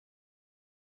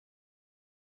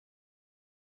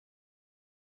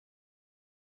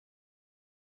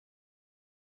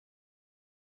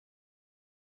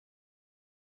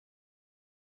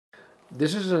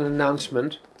This is an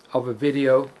announcement of a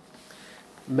video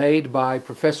made by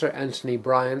Professor Antony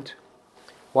Bryant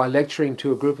while lecturing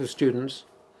to a group of students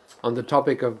on the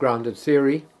topic of grounded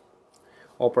theory,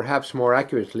 or perhaps more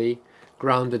accurately,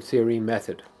 grounded theory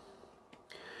method.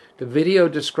 The video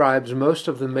describes most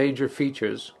of the major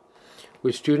features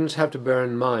which students have to bear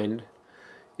in mind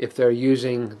if they're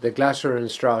using the Glaser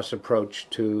and Strauss approach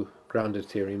to grounded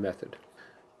theory method.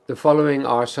 The following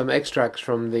are some extracts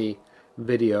from the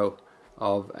video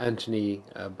of Antony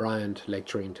Bryant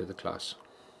lecturing to the class.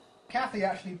 Kathy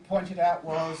actually pointed out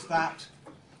was that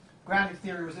grounded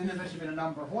theory was innovative in a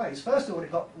number of ways. First of all,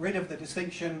 it got rid of the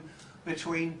distinction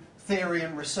between theory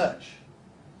and research.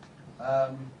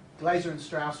 Glaser and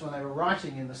Strauss, when they were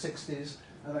writing in the 60s,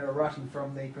 and they were writing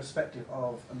from the perspective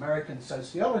of American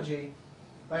sociology,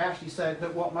 they actually said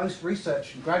that what most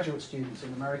research and graduate students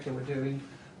in America were doing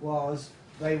was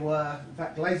they were, in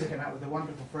fact Glaser came out with a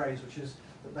wonderful phrase, which is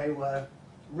that they were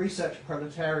research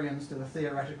proletarians to the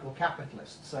theoretical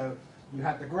capitalists. So you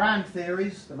had the grand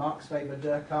theories, the Marx, Weber,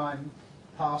 Durkheim,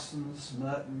 Parsons,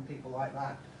 Merton, people like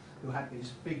that, who had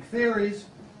these big theories,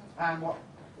 and what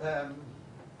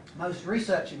most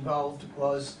research involved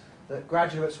was that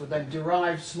graduates would then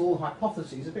derive small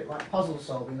hypotheses, a bit like puzzle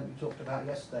solving that we talked about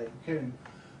yesterday in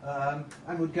Kuhn,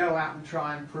 and would go out and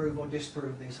try and prove or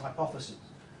disprove these hypotheses.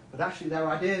 But actually their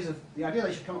ideas of, the idea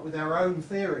they should come up with their own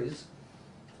theories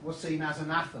was seen as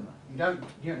anathema. You don't,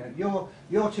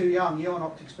 you're too young, you're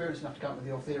not experienced enough to come up with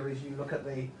your theories, you look at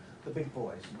the big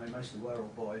boys, and they mostly were all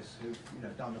boys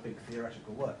who've done the big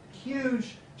theoretical work.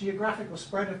 Huge geographical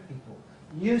spread of people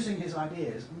using his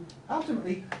ideas. And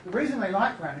ultimately, the reason they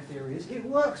like grounded theory is it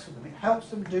works for them, it helps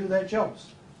them do their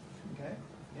jobs. Okay?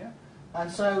 Yeah?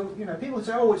 And so, people would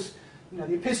say, oh, it's,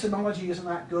 the epistemology isn't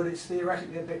that good, it's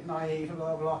theoretically a bit naive, and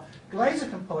blah, blah, blah. Glaser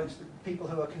can point to the people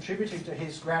who are contributing to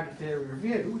his grounded theory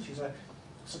review, which is a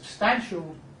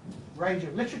substantial range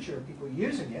of literature of people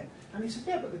using it, and he said,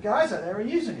 yeah, but the guys out there are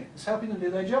using it, it's helping them do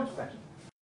their jobs better.